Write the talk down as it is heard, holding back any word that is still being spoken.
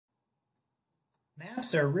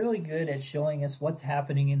Maps are really good at showing us what's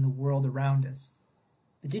happening in the world around us.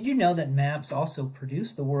 But did you know that maps also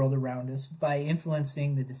produce the world around us by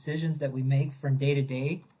influencing the decisions that we make from day to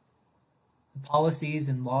day, the policies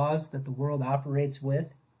and laws that the world operates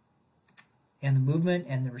with, and the movement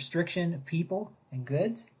and the restriction of people and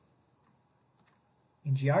goods?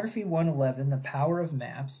 In Geography 111, The Power of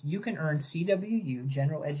Maps, you can earn CWU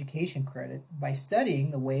General Education credit by studying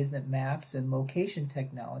the ways that maps and location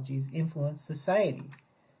technologies influence society.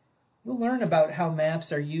 You'll learn about how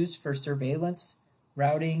maps are used for surveillance,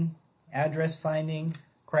 routing, address finding,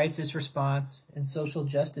 crisis response, and social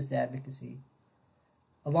justice advocacy.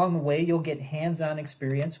 Along the way, you'll get hands-on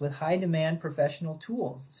experience with high-demand professional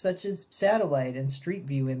tools such as satellite and street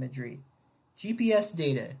view imagery, GPS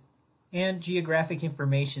data, and Geographic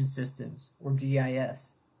Information Systems, or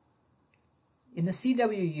GIS. In the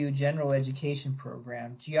CWU General Education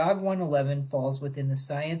program, GEOG 111 falls within the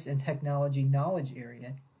Science and Technology Knowledge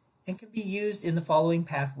area and can be used in the following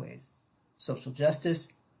pathways: social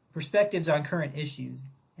justice, perspectives on current issues,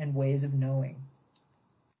 and ways of knowing.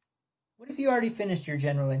 What if you already finished your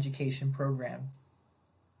general education program?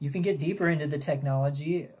 You can get deeper into the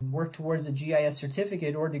technology and work towards a GIS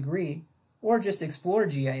certificate or degree, or just explore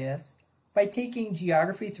GIS by taking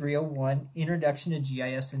Geography 301 Introduction to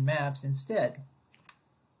GIS and Maps instead.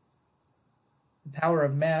 The Power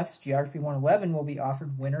of Maps, Geography 111, will be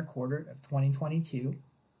offered winter quarter of 2022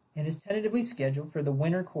 and is tentatively scheduled for the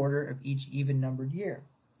winter quarter of each even-numbered year.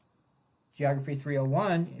 Geography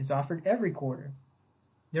 301 is offered every quarter.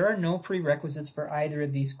 There are no prerequisites for either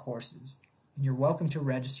of these courses, and you're welcome to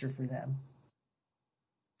register for them.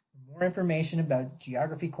 For more information about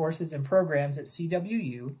geography courses and programs at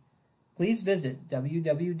CWU, please visit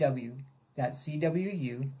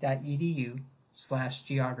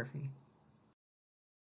www.cwu.edu/geography.